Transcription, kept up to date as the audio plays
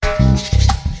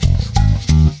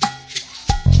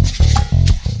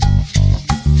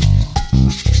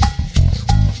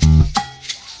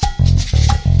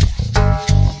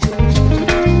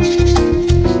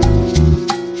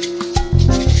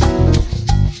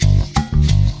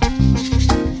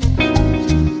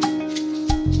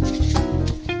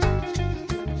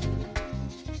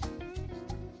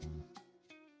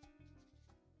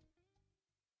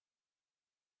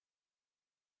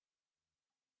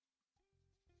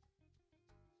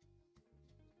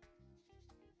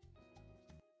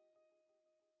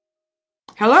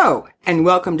Hello, and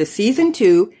welcome to Season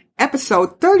 2,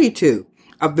 Episode 32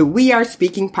 of the We Are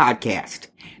Speaking podcast.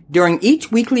 During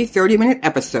each weekly 30-minute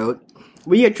episode,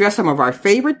 we address some of our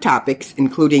favorite topics,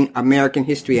 including American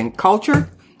history and culture,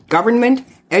 government,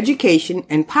 education,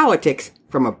 and politics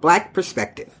from a Black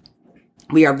perspective.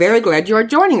 We are very glad you are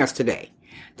joining us today.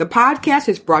 The podcast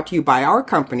is brought to you by our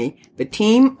company, the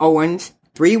Team Owens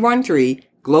 313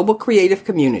 Global Creative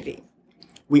Community.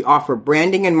 We offer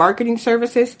branding and marketing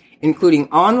services,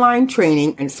 including online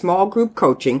training and small group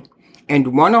coaching,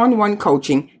 and one-on-one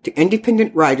coaching to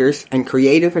independent writers and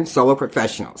creative and solo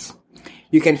professionals.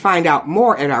 You can find out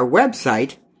more at our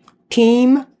website,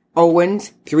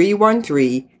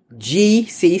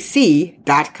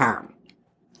 teamowens313gcc.com.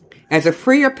 As a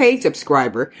free or paid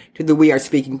subscriber to the We Are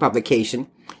Speaking publication,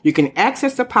 you can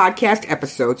access the podcast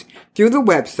episodes through the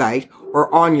website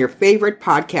or on your favorite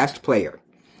podcast player.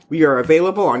 We are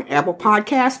available on Apple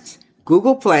Podcasts,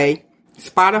 Google Play,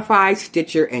 Spotify,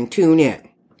 Stitcher, and TuneIn.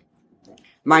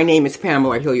 My name is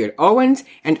Pamela Hilliard Owens,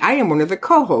 and I am one of the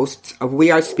co-hosts of We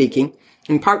Are Speaking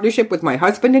in partnership with my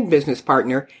husband and business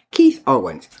partner, Keith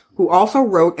Owens, who also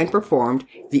wrote and performed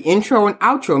the intro and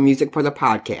outro music for the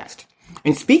podcast.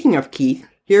 And speaking of Keith,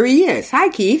 here he is. Hi,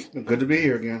 Keith. Good to be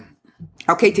here again.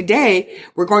 Okay, today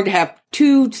we're going to have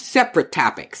two separate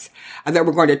topics that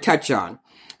we're going to touch on.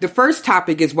 The first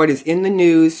topic is what is in the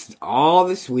news all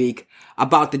this week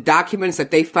about the documents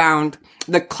that they found,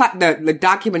 the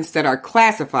documents that are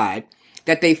classified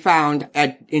that they found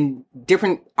in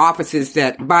different offices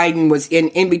that Biden was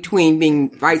in between being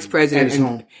vice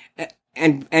president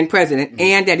and president,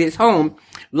 and at his home,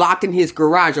 locked in his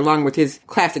garage along with his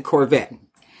classic Corvette.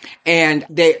 And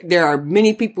there are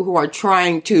many people who are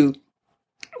trying to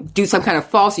do some kind of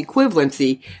false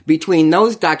equivalency between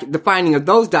the finding of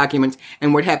those documents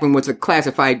and what happened with the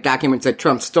classified documents that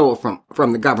Trump stole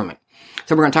from the government.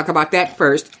 So we're going to talk about that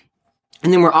first.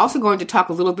 And then we're also going to talk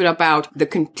a little bit about the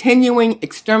continuing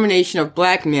extermination of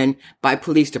Black men by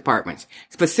police departments.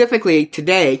 Specifically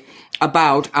today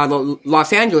about the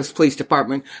Los Angeles Police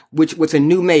Department, which with a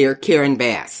new mayor, Karen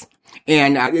Bass.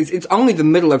 And it's only the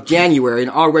middle of January,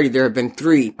 and already there have been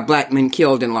 3 Black men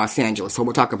killed in Los Angeles. So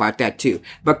we'll talk about that too.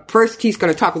 But first, he's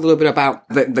going to talk a little bit about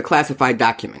the classified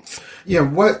documents.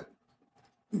 Yeah,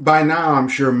 by now, I'm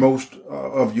sure most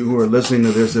of you who are listening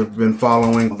to this have been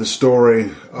following the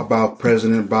story about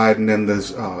President Biden and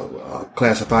the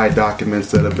classified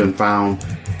documents that have been found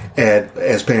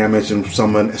as Pam mentioned,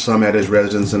 some at his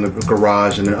residence, in the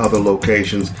garage, and in other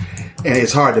locations. And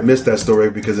it's hard to miss that story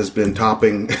because it's been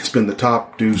the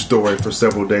top news story for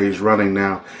several days running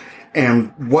now.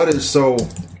 And what is so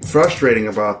frustrating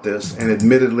about this, and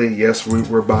admittedly, yes,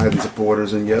 we're Biden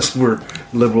supporters, and yes, we're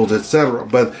liberals, etc.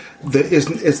 But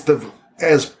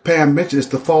as Pam mentioned, it's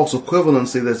the false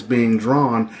equivalency that's being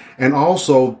drawn, and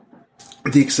also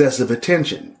the excessive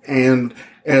attention. And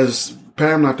as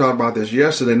Pam and I talked about this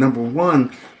yesterday, number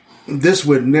one, this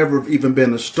would never have even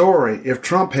been a story if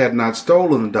Trump had not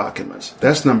stolen the documents.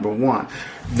 That's number one.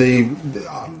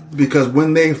 Because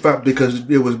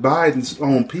it was Biden's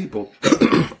own people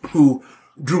who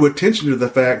drew attention to the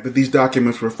fact that these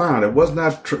documents were found. It was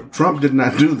not Trump did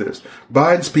not do this.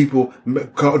 Biden's people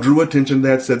drew attention to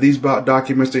that, said these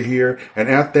documents are here, and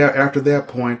after that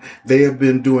point, they have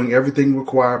been doing everything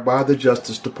required by the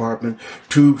Justice Department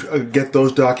to get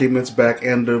those documents back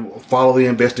and to follow the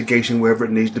investigation wherever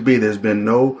it needs to be. There's been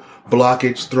no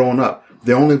blockage thrown up.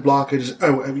 The only blockage,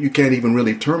 you can't even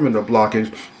really term a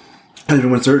blockage,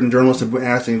 and when certain journalists have been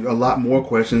asking a lot more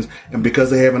questions, and because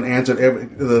they haven't answered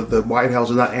the White House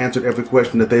has not answered every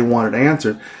question that they wanted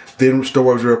answered, then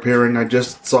stories are appearing. I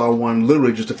just saw one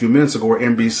literally just a few minutes ago where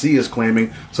NBC is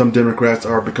claiming some Democrats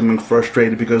are becoming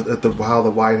frustrated because of how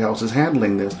the White House is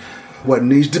handling this. What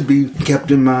needs to be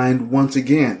kept in mind once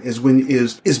again is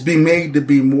it's being made to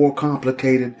be more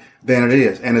complicated than it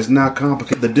is, and it's not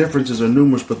complicated. The differences are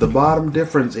numerous, but the bottom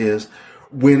difference is,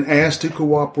 when asked to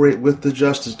cooperate with the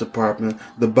Justice Department,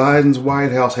 the Biden's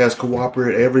White House has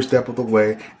cooperated every step of the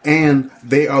way, and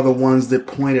they are the ones that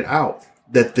pointed out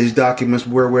that these documents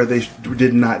were where they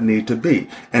did not need to be.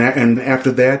 And after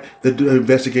that, the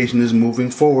investigation is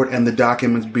moving forward and the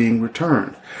documents being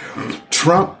returned.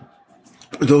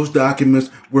 Those documents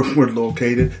were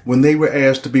located. When they were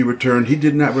asked to be returned, he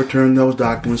did not return those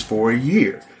documents for a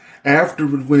year.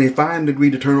 When they finally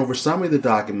agreed to turn over some of the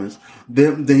documents,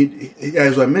 then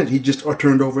as I mentioned, he just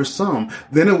turned over some.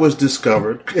 Then it was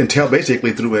discovered,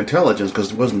 basically through intelligence,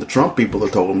 because it wasn't the Trump people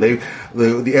that told them. The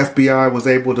FBI was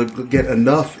able to get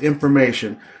enough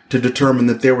information to determine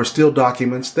that there were still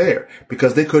documents there,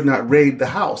 because they could not raid the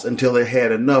house until they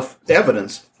had enough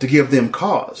evidence to give them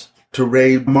cause. to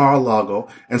raid Mar-a-Lago.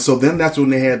 And so then that's when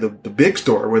they had the big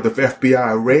story where the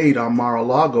FBI raid on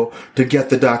Mar-a-Lago to get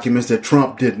the documents that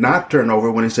Trump did not turn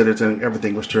over when he said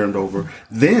everything was turned over.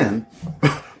 Then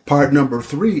part number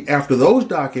 3, after those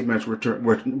documents were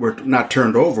not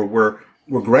turned over, were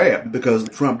grabbed because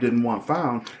Trump didn't want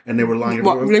found, and they were lying.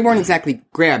 Well, they weren't exactly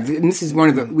grabbed. And this is one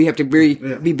of the, we have to be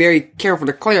very careful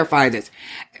to clarify this.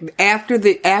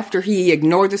 After he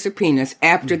ignored the subpoenas,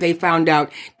 after they found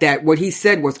out that what he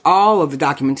said was all of the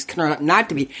documents turned out not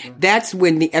to be, that's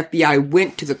when the FBI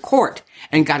went to the court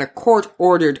and got a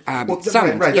court-ordered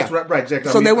summons. Right, that's right, exactly.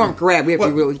 So they weren't grabbed. We have to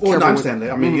be really careful. I understand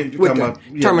that. I mean, you're talking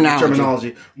about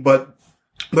terminology.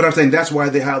 But I'm saying that's why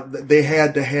they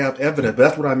had to have evidence.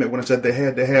 That's what I meant when I said they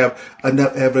had to have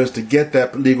enough evidence to get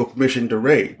that legal permission to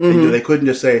raid. They couldn't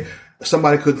just say,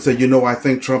 somebody couldn't say, I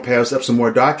think Trump has some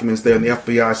more documents there, and the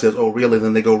FBI says, oh, really?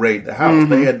 Then they go raid the house.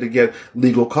 They had to get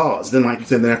legal cause. Then, like you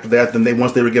said, then after that,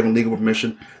 once they were given legal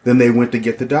permission, then they went to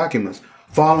get the documents.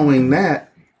 Following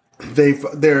that,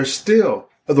 they're still,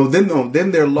 although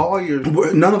then their lawyers,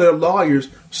 none of their lawyers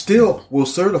still will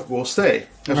say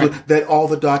that all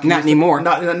the documents. Not anymore.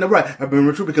 Not right. I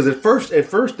remember true because at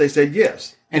first they said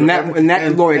yes. And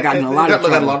that lawyer got in a lot of trouble.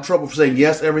 Got a lot of trouble for saying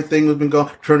yes, everything has been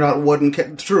gone. Turned out it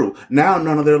wasn't true. Now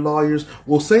none of their lawyers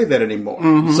will say that anymore.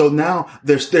 So now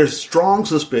there's strong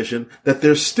suspicion that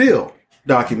there's still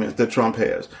documents that Trump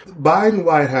has. Biden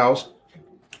White House,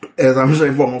 as I'm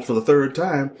saying almost for the third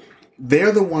time,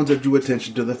 they're the ones that drew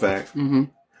attention to the fact.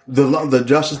 The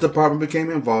Justice Department became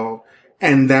involved.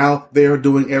 And now they are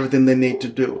doing everything they need to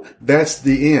do. That's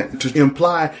the end. To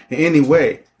imply in any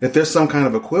way that there's some kind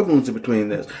of equivalency between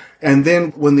this. And then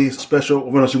when the special,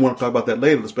 unless you want to talk about that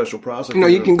later, the special process. No,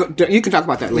 you can talk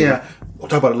about that later. Yeah. We'll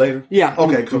talk about it later? Yeah.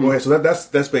 Okay, so go ahead. So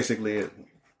that's basically it.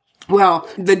 Well,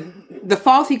 the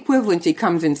false equivalency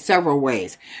comes in several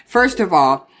ways. First of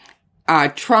all,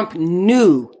 Trump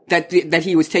knew that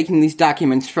he was taking these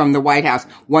documents from the White House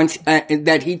once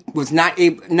that he was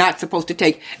not supposed to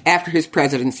take after his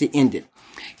presidency ended.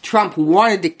 Trump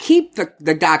wanted to keep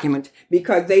the documents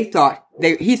because he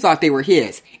thought they were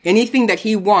his. Anything that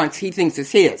he wants, he thinks is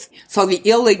his. So the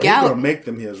illegality. He's going to make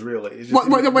them his, really.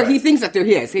 Well, he thinks that they're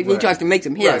his. He tries to make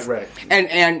them his. Right.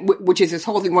 And which is his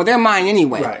whole thing. Well, they're mine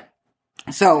anyway. Right.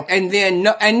 So, and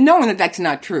knowing that that's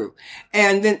not true.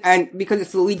 And because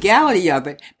it's the legality of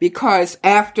it, because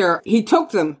after he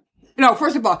took them,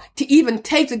 first of all, to even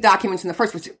take the documents in the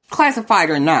first place,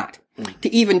 classified or not,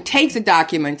 to even take the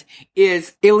document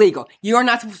is illegal. You're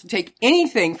not supposed to take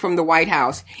anything from the White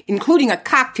House, including a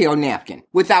cocktail napkin,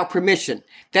 without permission.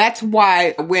 That's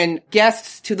why when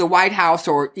guests to the White House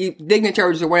or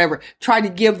dignitaries or whatever try to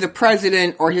give the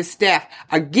president or his staff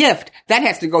a gift, that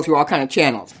has to go through all kind of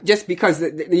channels, just because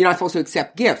you're not supposed to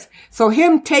accept gifts. So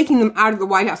him taking them out of the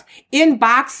White House in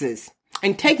boxes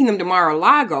and taking them to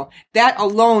Mar-a-Lago, that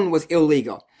alone was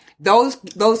illegal. Those,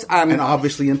 and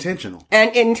obviously intentional.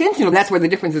 And intentional. That's where the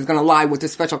difference is going to lie with the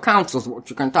special counsels,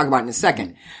 which we're going to talk about in a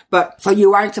second. But, so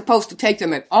you aren't supposed to take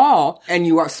them at all, and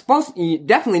you're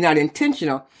definitely not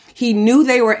intentional. He knew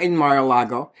they were in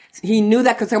Mar-a-Lago. He knew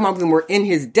that because some of them were in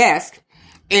his desk,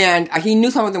 and he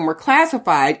knew some of them were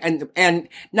classified, and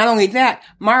not only that,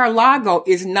 Mar-a-Lago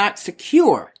is not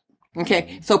secure.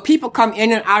 Okay? So people come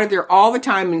in and out of there all the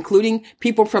time, including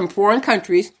people from foreign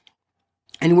countries.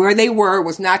 And where they were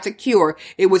was not secure.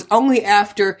 It was only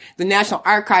after the National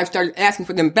Archives started asking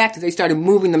for them back that they started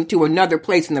moving them to another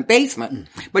place in the basement.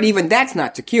 But even that's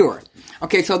not secure.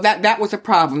 Okay, so that was a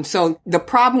problem. So the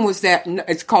problem was that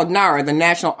it's called NARA, the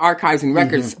National Archives and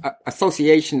Records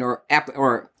Association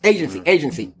or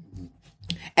agency.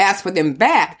 Asked for them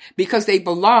back because they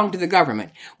belong to the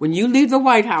government. When you leave the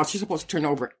White House, you're supposed to turn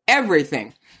over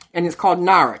everything. And it's called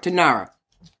NARA, to NARA.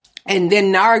 And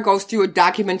then NARA goes through it,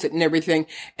 documents it and everything,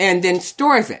 and then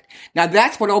stores it. Now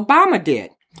that's what Obama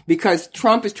did. Because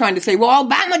Trump is trying to say, well,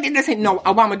 Obama did the same. No,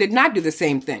 Obama did not do the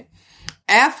same thing.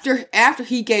 After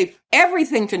he gave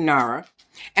everything to NARA,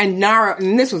 and NARA,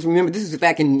 and this was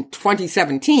back in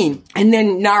 2017, and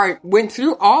then NARA went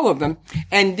through all of them,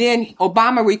 and then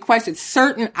Obama requested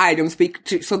certain items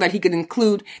so that he could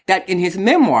include that in his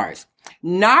memoirs.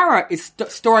 NARA is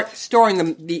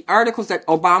storing the articles that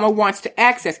Obama wants to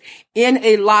access in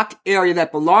a locked area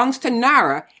that belongs to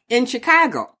NARA in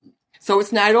Chicago. So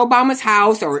it's not at Obama's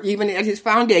house or even at his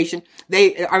foundation.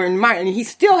 They are in mine, and he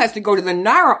still has to go to the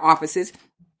NARA offices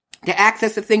to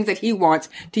access the things that he wants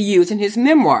to use in his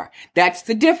memoir. That's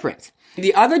the difference.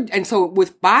 And so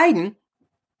with Biden,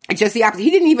 it's just the opposite.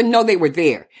 He didn't even know they were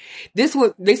there.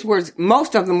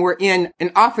 Most of them were in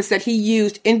an office that he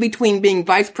used in between being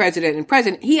vice president and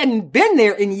president. He hadn't been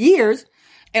there in years.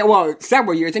 And well,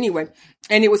 several years anyway.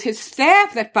 And it was his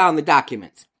staff that found the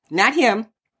documents, not him.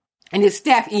 And his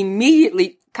staff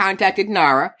immediately contacted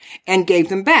NARA and gave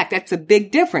them back. That's a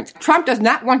big difference. Trump does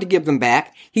not want to give them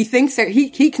back. He thinks that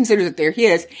he considers that they're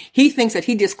his. He thinks that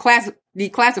he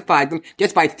declassified them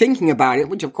just by thinking about it,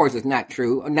 which of course is not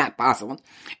true or not possible.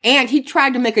 And he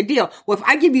tried to make a deal. Well, if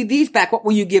I give you these back, what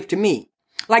will you give to me?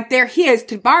 Like they're his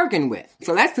to bargain with.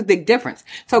 So that's the big difference.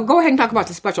 So go ahead and talk about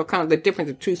the special counsel, the difference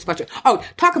of two special. Oh,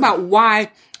 talk about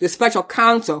why the special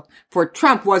counsel for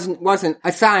Trump wasn't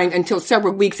assigned until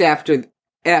several weeks after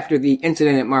the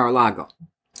incident at Mar-a-Lago.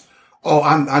 Oh,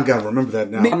 I got to remember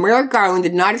that now. Merrick Garland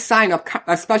did not assign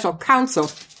a special counsel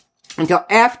until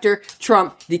after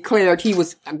Trump declared he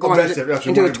was going into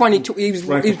the 22. He was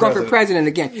going for president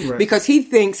again, right. Because he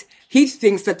thinks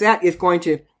that is going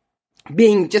to,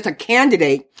 being just a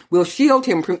candidate, will shield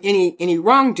him from any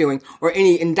wrongdoing or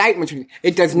any indictment.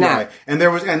 It does not. Right. And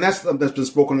that's been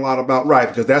spoken a lot about, right?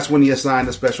 Because that's when he assigned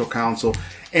a special counsel.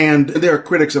 And there are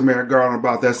critics of Merrick Garland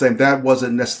about that, saying that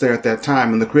wasn't necessary at that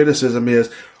time. And the criticism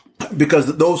is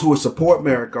because those who would support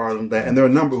Merrick Garland, and there are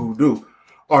a number who do,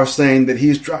 are saying that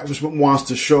he wants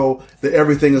to show that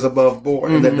everything is above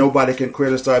board and that nobody can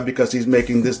criticize because he's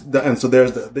making this. And so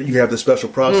you have the special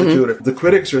prosecutor. The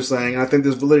critics are saying, and I think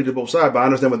there's validity to both sides, but I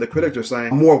understand what the critics are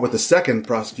saying more with the second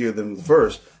prosecutor than the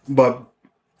first. But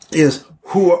is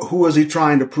who is he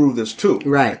trying to prove this to?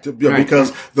 Right.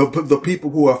 Because the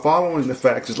people who are following the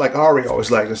facts, it's like Ari always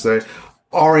like to say,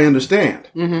 already understand.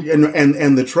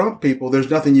 And the Trump people, there's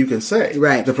nothing you can say.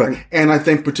 Right. And I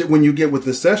think when you get with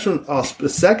the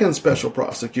second special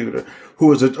prosecutor,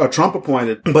 who is a Trump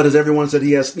appointed, but as everyone said,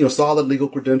 he has, solid legal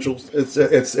credentials, et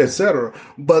cetera.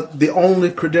 But the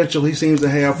only credential he seems to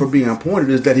have for being appointed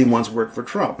is that he once worked for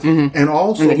Trump. And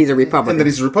also, and that he's a Republican. And that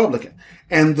he's a Republican.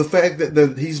 And the fact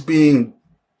that he's being,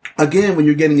 again, when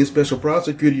you're getting a special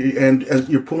prosecutor and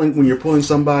when you're pulling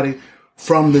somebody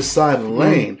from this side of the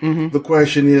lane, the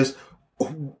question is,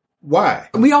 why?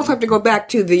 We also have to go back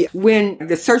to when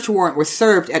the search warrant was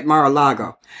served at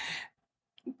Mar-a-Lago.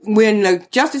 When the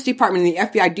Justice Department and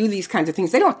the FBI do these kinds of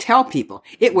things, they don't tell people.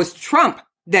 It was Trump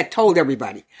that told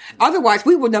everybody. Otherwise,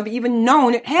 we wouldn't have even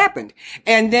known it happened.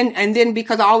 And then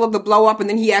because all of the blow up, and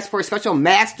then he asked for a special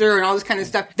master and all this kind of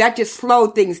stuff, that just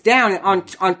slowed things down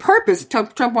on purpose.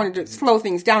 Trump wanted to slow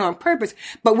things down on purpose,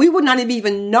 but we would not have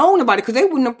even known about it because they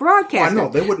wouldn't have broadcast it. I know,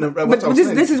 they wouldn't have. But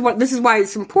this is why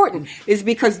it's important, is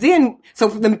because then, so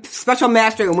the special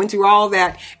master went through all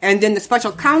that, and then the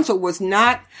special counsel was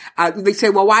not, they say,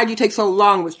 well, why did you take so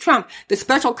long with Trump? The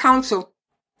special counsel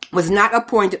was not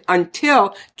appointed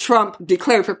until Trump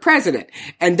declared for president.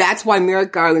 And that's why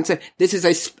Merrick Garland said, this is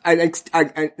an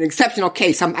exceptional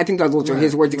case. I think those are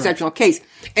his words, exceptional case.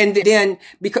 And then,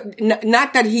 because,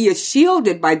 not that he is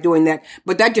shielded by doing that,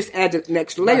 but that just adds an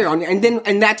extra layer on it.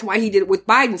 And that's why he did it with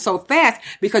Biden so fast,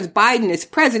 because Biden is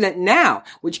president now,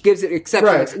 which gives it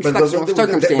exceptional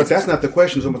circumstances. But that's not the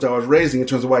question so much I was raising in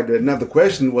terms of why I did. Now the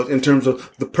question was in terms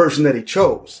of the person that he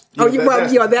chose. That's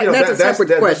a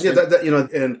separate question.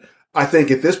 And I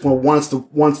think at this point, once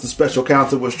the special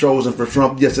counsel was chosen for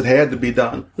Trump, yes, it had to be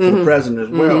done for the president as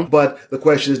well. But the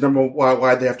question is, number one,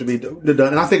 why they have to be done?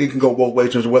 And I think it can go both ways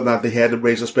in terms of whether or not they had to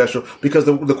raise a special, because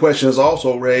the question is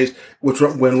also raised with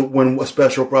Trump, when a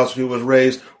special prosecutor was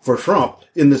raised for Trump,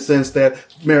 in the sense that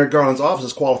Merrick Garland's office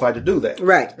is qualified to do that.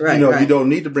 Right. You don't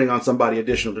need to bring on somebody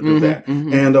additional to do that.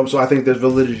 And so I think there's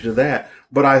validity to that.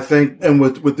 But I think, and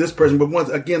with this person, but once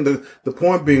again, the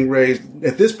point being raised,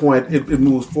 at this point, it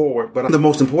moves forward. But the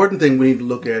most important thing we need to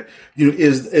look at,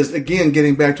 is again,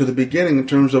 getting back to the beginning in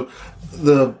terms of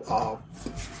the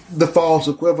false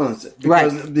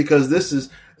equivalency. Because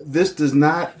this does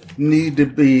not need to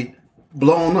be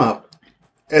blown up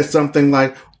as something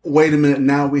like, wait a minute,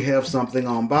 now we have something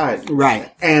on Biden.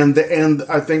 Right. And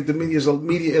I think the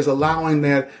media is allowing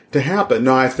that to happen.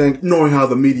 Now, I think knowing how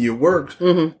the media works,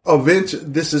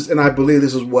 eventually and I believe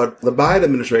this is what the Biden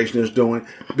administration is doing,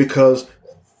 because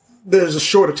there's a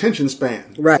short attention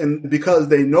span. Right. And because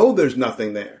they know there's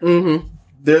nothing there.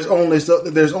 There's only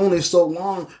so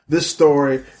long this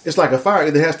story, it's like a fire,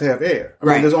 it has to have air.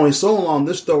 Right. There's only so long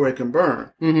this story can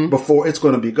burn before it's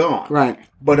going to be gone. Right.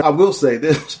 But I will say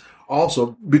this.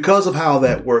 Also, because of how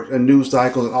that works and news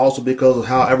cycles, and also because of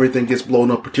how everything gets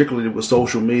blown up, particularly with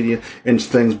social media and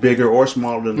things bigger or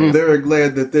smaller than they're very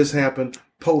glad that this happened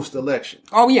post-election.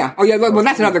 Oh yeah. Well,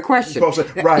 that's another question.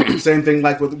 Right. Same thing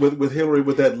like with Hillary,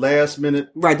 with that last minute.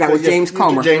 Right. That was James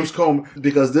Comer.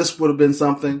 Because this would have been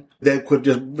something that could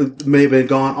just maybe have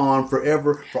gone on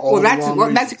forever for all.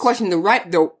 That's the question.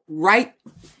 The right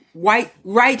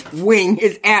right wing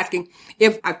is asking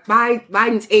if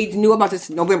Biden's aides knew about this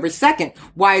November 2nd,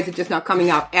 why is it just not coming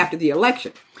out after the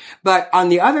election? But on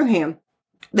the other hand,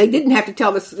 they didn't have to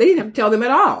tell them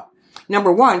at all.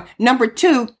 Number one. Number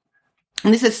two,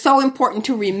 and this is so important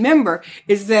to remember,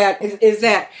 is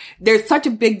that there's such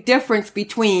a big difference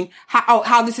between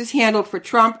how this is handled for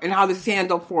Trump and how this is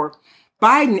handled for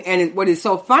Biden. And what is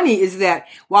so funny is that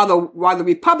while the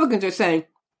Republicans are saying,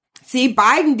 see,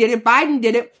 Biden did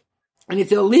it, and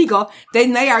it's illegal,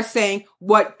 then they are saying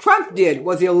what Trump did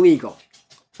was illegal.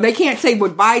 They can't say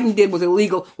what Biden did was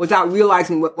illegal without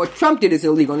realizing what Trump did is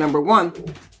illegal, number one.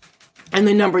 And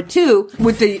then number two,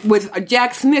 with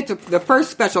Jack Smith, the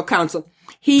first special counsel,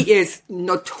 he is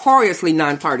notoriously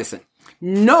nonpartisan.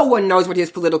 No one knows what his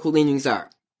political leanings are.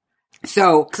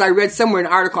 So, because I read somewhere in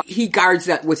an article, he guards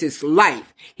that with his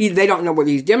life. They don't know whether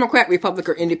he's Democrat,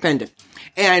 Republican, or Independent.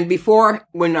 And before,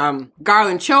 when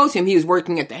Garland chose him, he was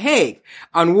working at The Hague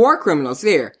on war criminals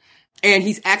there. And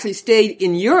he's actually stayed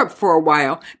in Europe for a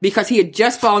while because he had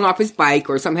just fallen off his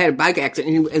bike or had a bike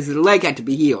accident and his leg had to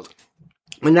be healed.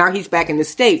 And now he's back in the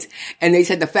States. And they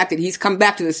said the fact that he's come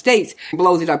back to the States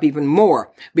blows it up even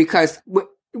more because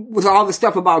with all the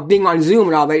stuff about being on Zoom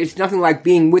and all that, it's nothing like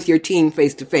being with your team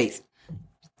face to face.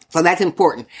 So that's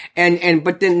important.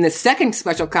 But then the second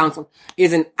special counsel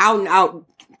is an out and out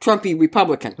Trumpy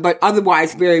Republican, but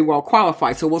otherwise very well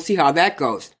qualified. So we'll see how that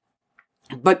goes.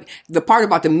 But the part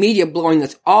about the media blowing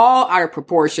this all out of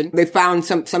proportion, they found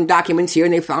some documents here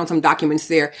and they found some documents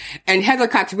there. And Heather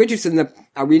Cox Richardson, the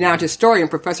renowned historian,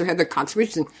 Professor Heather Cox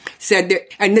Richardson, said that,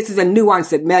 and this is a nuance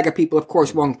that MAGA people, of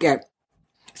course, won't get,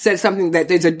 said something that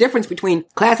there's a difference between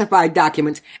classified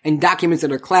documents and documents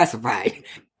that are classified.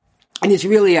 And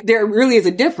there really is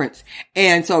a difference.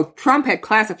 And so Trump had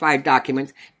classified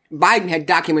documents. Biden had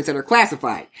documents that are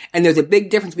classified. And there's a big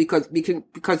difference because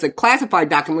the classified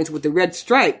documents with the red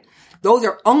stripe, those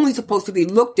are only supposed to be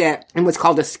looked at in what's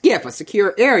called a SCIF, a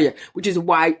secure area, which is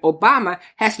why Obama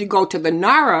has to go to the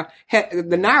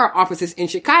NARA offices in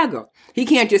Chicago. He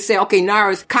can't just say, okay,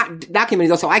 NARA's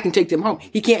documented, so I can take them home.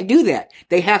 He can't do that.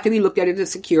 They have to be looked at as a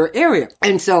secure area.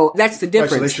 And so that's the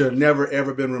difference. Right, so they should have never,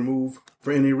 ever been removed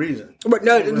for any reason. But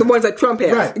no, the ones that Trump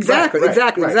has. Right, exactly. The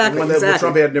one that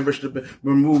Trump had never should have been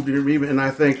removed even. And I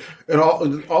think, and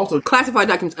also classified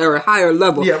documents are a higher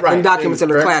level than documents that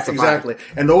are classified. Exactly.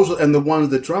 And the ones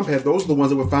that Trump had, those are the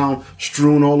ones that were found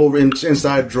strewn all over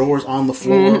inside drawers, on the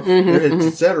floor,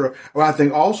 etc. Well, I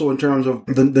think also in terms of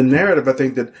the narrative, I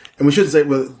think that, and we shouldn't say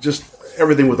with just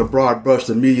everything with a broad brush,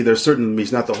 the media, there's certain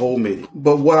media, not the whole media.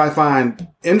 But what I find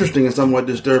interesting and somewhat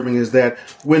disturbing is that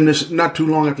when not too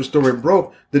long after the story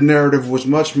broke, the narrative was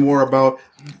much more about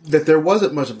that there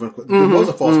wasn't much of there was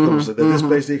a false premise that this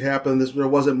basically happened, there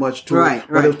wasn't much to it.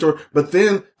 Right. But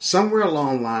then somewhere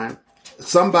along the line,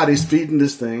 somebody's feeding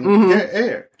this thing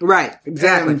air. Right,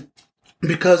 exactly. And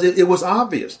because it was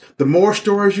obvious. The more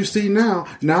stories you see now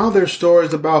there's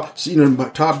stories about,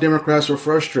 top Democrats are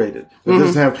frustrated. Why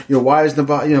is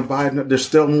Biden, there's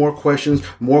still more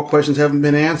questions haven't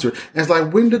been answered. And it's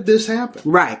like, when did this happen?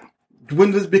 Right.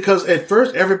 Because at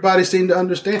first everybody seemed to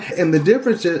understand. And the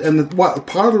difference is,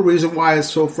 part of the reason why it's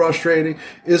so frustrating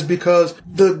is because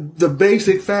the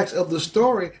basic facts of the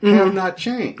story have not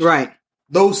changed. Right.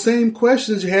 Those same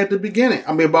questions you had at the beginning.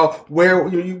 I mean, about where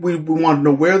we want to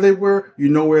know where they were.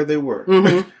 Where they were.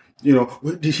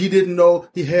 He didn't know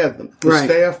he had them. The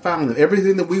staff found them.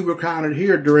 Everything that we recounted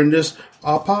here during this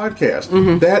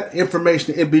podcast, that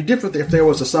information, it'd be different if there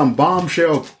was some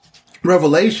bombshell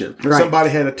revelation. Right. Somebody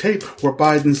had a tape where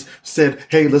Biden said,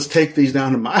 "Hey, let's take these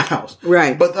down to my house."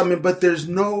 Right. But there's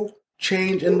no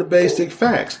change in the basic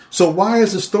facts. So why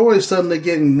is the story suddenly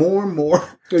getting more and more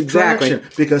traction?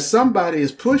 Because somebody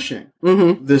is pushing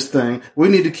this thing. We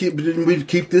need to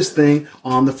keep this thing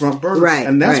on the front burner. Right.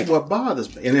 And that's what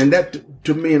bothers me. And that,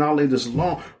 to me, and I'll leave this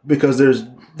alone, because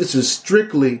this is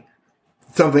strictly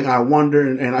something I wonder,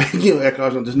 and I,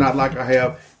 it's not like I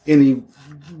have any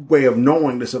way of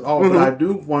knowing this at all,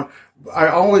 but I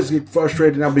always get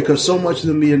frustrated now because so much of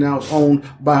the media now is owned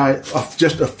by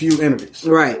just a few entities.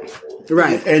 Right.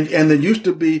 Right. And there used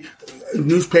to be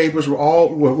newspapers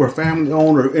were family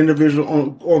owned or individual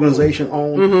owned, organization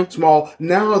owned, small.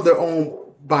 Now they're owned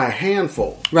by a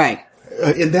handful. Right.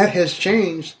 And that has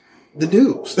changed the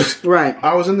news. Right.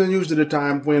 I was in the news at a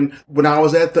time when I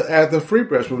was at the Free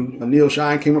Press when Neil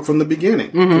Shine came up from the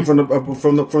beginning. From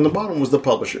the bottom was the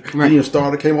publisher. Right. And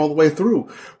Starter came all the way through.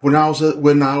 When I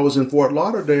was in Fort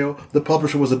Lauderdale, the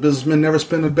publisher was a businessman, never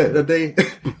spent a day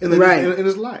in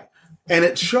his life. And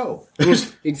it showed. It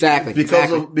was exactly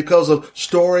because of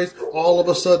stories. All of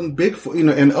a sudden,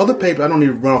 Bigfoot, and other papers. I don't need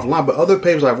to run off the line, but other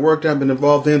papers I've worked at, been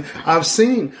involved in, I've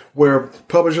seen where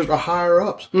publishers or higher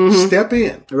ups step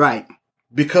in, right,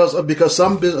 because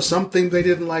something they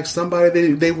didn't like,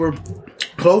 somebody they were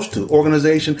close to,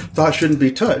 organization thought shouldn't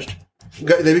be touched.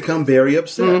 They become very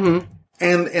upset,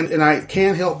 and I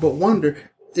can't help but wonder.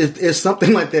 Is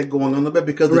something like that going on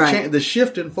because the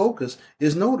shift in focus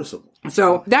is noticeable.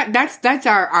 So that's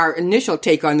our initial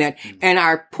take on that. And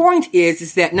our point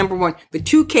is that number one, the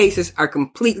two cases are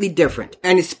completely different.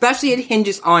 And especially it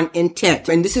hinges on intent.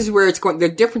 And this is where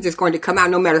the difference is going to come out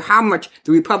no matter how much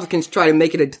the Republicans try to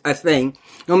make it a thing,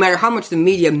 no matter how much the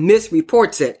media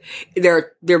misreports it,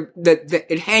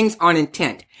 it hangs on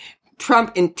intent.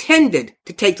 Trump intended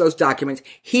to take those documents.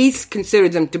 He's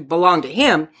considered them to belong to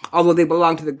him, although they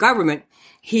belong to the government.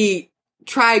 He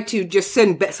tried to just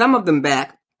send some of them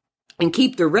back and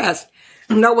keep the rest.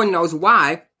 No one knows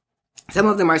why. Some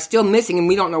of them are still missing and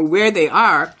we don't know where they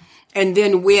are. And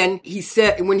then when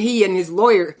he and his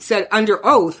lawyer said under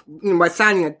oath, by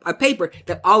signing a paper,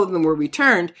 that all of them were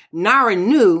returned, Nara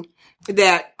knew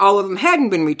that all of them hadn't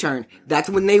been returned. That's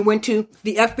when they went to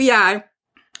the FBI.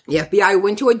 The FBI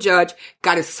went to a judge,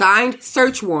 got a signed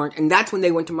search warrant, and that's when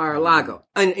they went to Mar-a-Lago.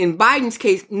 And in Biden's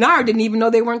case, Nara didn't even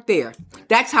know they weren't there.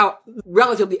 That's how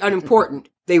relatively unimportant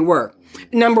they were.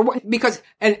 Number one, because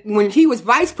when he was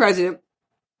vice president,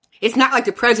 it's not like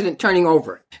the president turning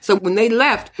over. So when they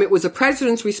left, it was the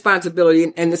president's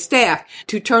responsibility and the staff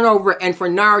to turn over and for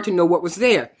Nara to know what was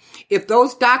there. If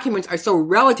those documents are so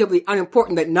relatively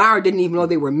unimportant that Nara didn't even know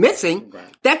they were missing,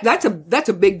 that's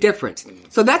a big difference.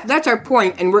 So that's our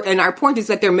point, and our point is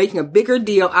that they're making a bigger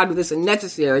deal out of this than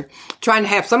necessary, trying to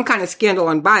have some kind of scandal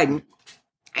on Biden,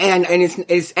 and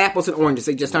it's apples and oranges.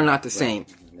 They just are not the same.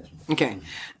 Okay.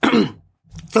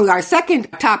 So our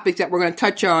second topic that we're going to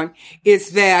touch on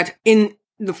is that in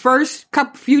the first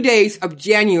few days of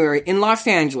January in Los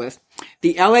Angeles,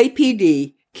 the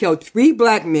LAPD killed 3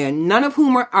 black men, none of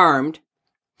whom are armed.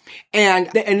 And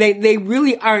they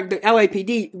really aren't, the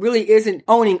LAPD really isn't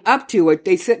owning up to it.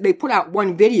 They said they put out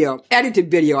one video,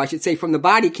 edited video, I should say, from the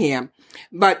body cam.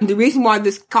 But the reason why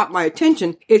this caught my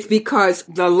attention is because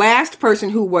the last person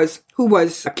who was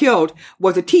killed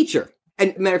was a teacher.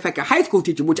 And matter of fact, a high school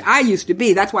teacher, which I used to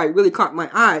be. That's why it really caught my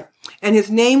eye. And his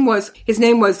name was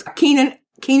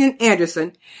Keenan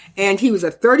Anderson, and he was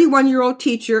a 31-year-old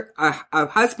teacher, a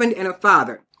husband, and a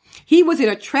father. He was in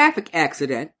a traffic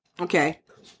accident, okay?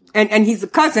 And he's the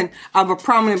cousin of a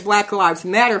prominent Black Lives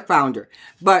Matter founder.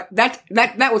 But that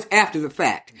was after the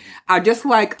fact. Just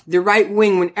like the right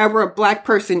wing, whenever a black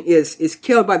person is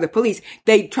killed by the police,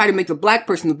 they try to make the black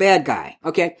person the bad guy,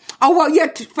 okay? Oh, well, yeah,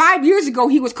 5 years ago,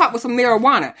 he was caught with some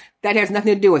marijuana. That has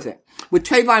nothing to do with it. With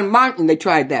Trayvon Martin, they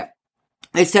tried that.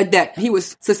 They said that he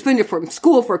was suspended from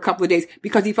school for a couple of days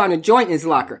because he found a joint in his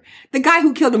locker. The guy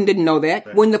who killed him didn't know that.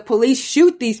 Right. When the police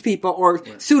shoot these people, or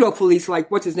pseudo-police, like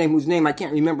what's his name, whose name I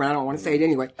can't remember, I don't want to say it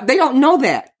anyway. They don't know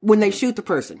that when they shoot the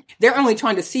person. They're only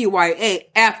trying to CYA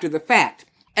after the fact.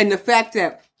 And the fact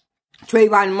that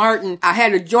Trayvon Martin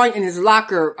had a joint in his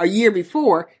locker a year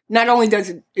before, not only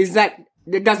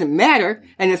it doesn't matter,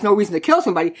 and there's no reason to kill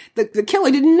somebody. The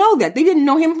killer didn't know that. They didn't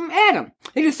know him from Adam.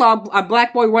 They just saw a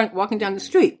black boy walking down the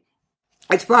street.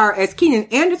 As far as Keenan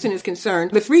Anderson is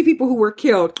concerned, the 3 people who were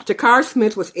killed, Takar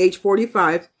Smith was age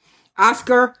 45,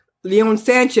 Oscar Leon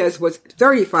Sanchez was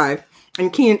 35,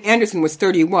 and Keenan Anderson was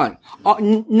 31.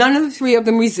 None of the 3 of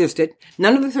them resisted.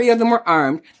 None of the 3 of them were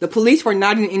armed. The police were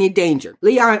not in any danger.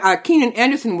 Keenan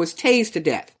Anderson was tased to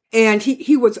death. And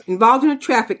he was involved in a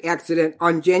traffic accident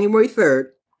on January 3rd.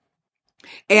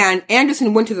 And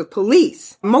Anderson went to the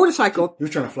police, motorcycle. He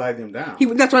was trying to flag them down.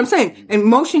 That's what I'm saying. And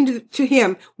motioned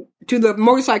to the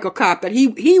motorcycle cop that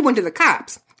he went to the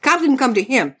cops. Cops didn't come to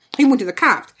him. He went to the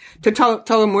cops to tell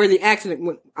them where the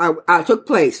accident took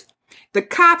place. The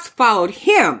cops followed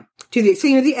him to the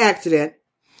scene of the accident.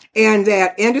 And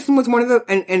that Anderson was one of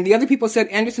and the other people said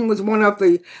Anderson was one of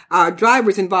the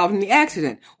drivers involved in the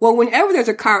accident. Well, whenever there's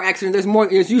a car accident,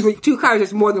 there's usually 2 cars,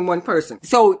 there's more than one person.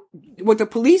 So what the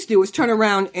police do is turn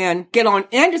around and get on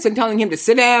Anderson, telling him to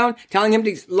sit down, telling him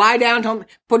to lie down, telling him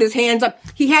to put his hands up.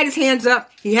 He had his hands up,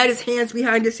 he had his hands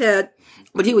behind his head,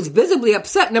 but he was visibly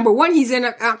upset. Number one, he's in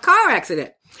a car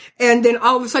accident. And then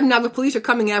all of a sudden now the police are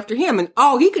coming after him, and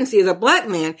all he can see is a black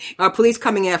man, police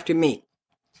coming after me.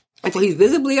 And so he's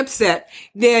visibly upset.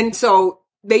 Then, so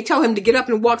they tell him to get up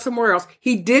and walk somewhere else.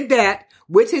 He did that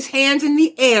with his hands in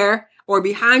the air or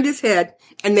behind his head,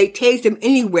 and they tased him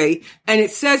anyway. And it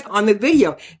says on the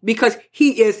video, because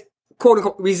he is quote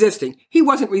unquote resisting. He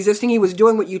wasn't resisting. He was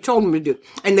doing what you told him to do.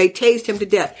 And they tased him to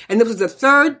death. And this was the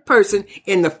third person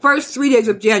in the first 3 days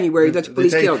of January that the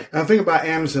police killed. I'm thinking about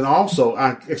Anderson also.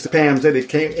 Pam said it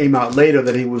came out later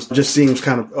that he was, just seems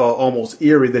kind of almost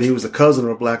eerie that he was a cousin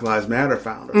of a Black Lives Matter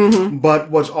founder. Mm-hmm. But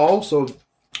what's also,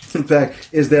 in fact,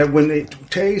 is that when they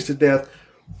tased to death,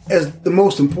 as the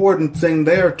most important thing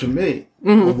there to me,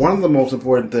 mm-hmm. one of the most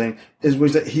important thing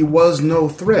was that he was no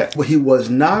threat. Well, he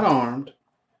was not armed.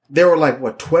 There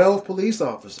were 12 police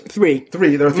officers. Three. There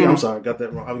were three. Mm-hmm. I'm sorry, I got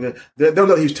that wrong. He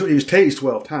was tased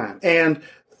 12 times. And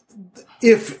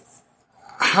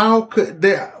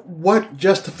what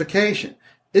justification?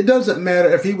 It doesn't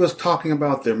matter if he was talking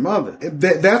about their mother.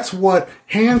 That's what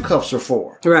handcuffs are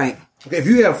for. Right. Okay, if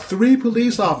you have 3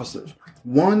 police officers,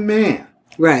 1 man,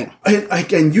 right,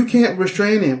 and you can't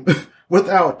restrain him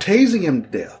without tasing him to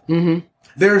death, mm-hmm.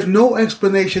 there's no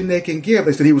explanation they can give.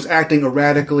 They said he was acting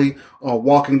erratically,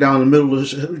 walking down the middle of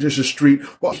the street.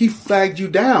 Well, he flagged you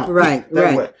down, right, that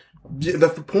right. way. The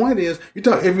point is, you're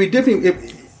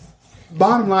talking.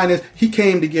 Bottom line is, he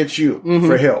came to get you mm-hmm.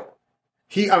 for help.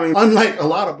 Unlike a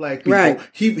lot of black people, right.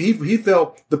 he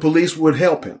felt the police would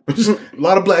help him. A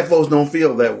lot of black folks don't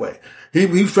feel that way. He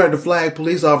was trying to flag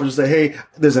police officers and say, hey,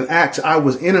 there's an accident. I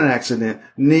was in an accident,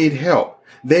 need help.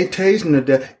 They tased him to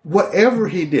death. Whatever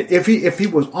he did, if he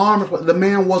was armed, the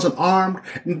man wasn't armed.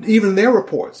 Even their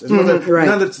reports, mm-hmm,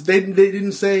 right. They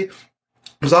didn't say,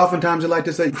 because oftentimes they like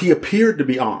to say he appeared to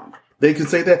be armed. They can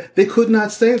say that. They could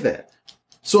not say that.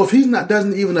 So if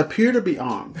doesn't even appear to be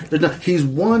armed, he's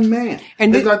one man,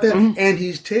 and like that, mm-hmm. and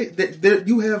he's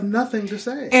you have nothing to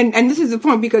say. And this is the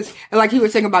point, because like you were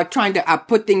saying about trying to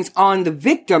put things on the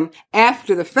victim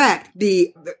after the fact.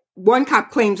 The one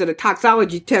cop claims that a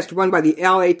toxicology test run by the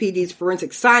LAPD's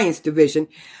Forensic Science Division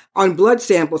on blood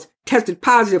samples tested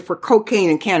positive for cocaine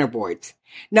and cannabinoids.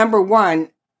 Number one,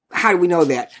 how do we know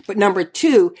that? But number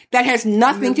two, that has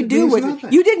nothing to do with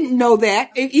it. You didn't know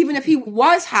that. Even if he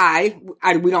was high,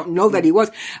 we don't know that he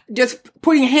was. Just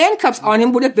putting handcuffs on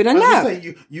him would have been enough.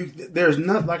 There's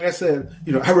not, like I said,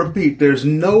 I repeat, there's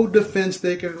no defense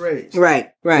they can raise.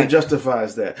 Right. That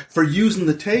justifies that for using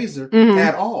the taser mm-hmm.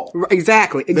 at all.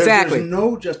 Exactly. There's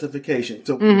no justification.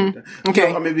 So, mm-hmm.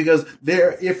 Okay. Because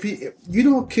if you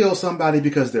don't kill somebody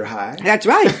because they're high. That's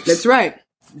right. That's right.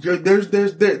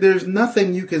 There's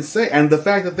nothing you can say, and the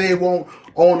fact that they won't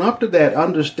own up to that,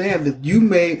 understand that you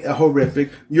made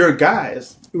your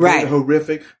guys made a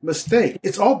horrific mistake.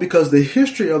 It's all because the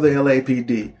history of the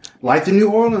LAPD, like the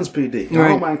New Orleans PD, I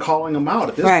don't mind calling them out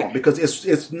at this point, because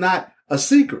it's not a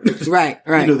secret. Right.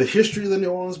 The history of the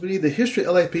New Orleans PD, the history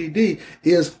of LAPD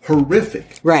is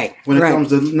horrific. Right. When it comes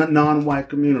to non-white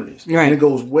communities. Right. And it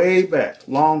goes way back,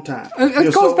 long time.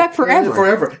 It goes back forever.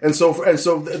 Forever. And so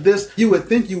this, you would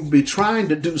think you would be trying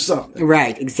to do something.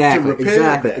 Right. Exactly. To repair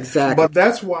that. Exactly. But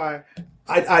that's why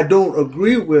I don't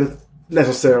agree with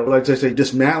necessarily, like they say,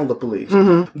 dismantle the police.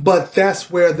 Mm-hmm. But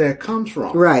that's where that comes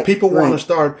from. Right. People want to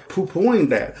start poo-pooing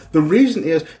that. The reason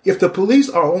is, if the police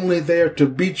are only there to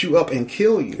beat you up and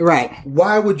kill you, right,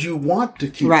 why would you want to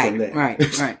keep them there? Right.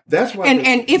 That's why.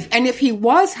 And if he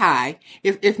was high,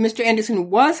 if Mr. Anderson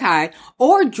was high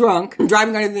or drunk,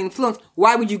 driving under the influence,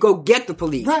 why would you go get the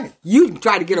police? Right. You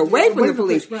try to get away from the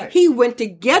police. Right. He went to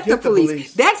get the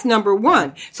police. That's number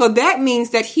one. So that means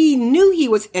that he knew he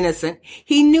was innocent.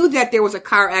 He knew that there was a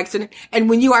car accident. And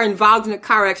when you are involved in a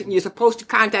car accident, you're supposed to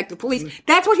contact the police.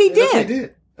 That's what he did. That's what he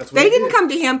did. They didn't come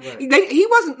to him. Right. He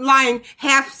wasn't lying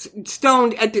half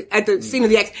stoned at the scene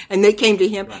of the accident, and they came to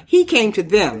him. Right. He came to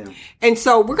them. Yeah. And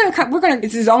so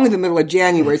this is only the middle of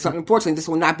January, so unfortunately this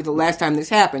will not be the last time this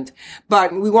happens.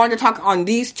 But we wanted to talk on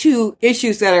these two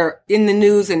issues that are in the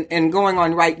news and going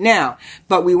on right now.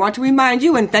 But we want to remind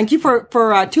you, and thank you for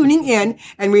tuning in,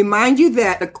 and remind you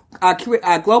that the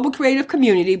Global Creative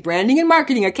Community Branding and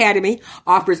Marketing Academy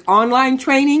offers online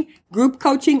training, group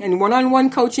coaching, and one-on-one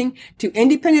coaching to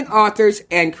independent authors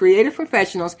and creative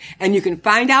professionals. And you can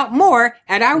find out more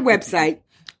at our website,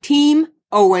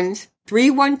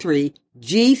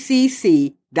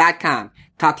 teamowens313gcc.com.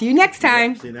 Talk to you next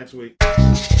time. See you next week.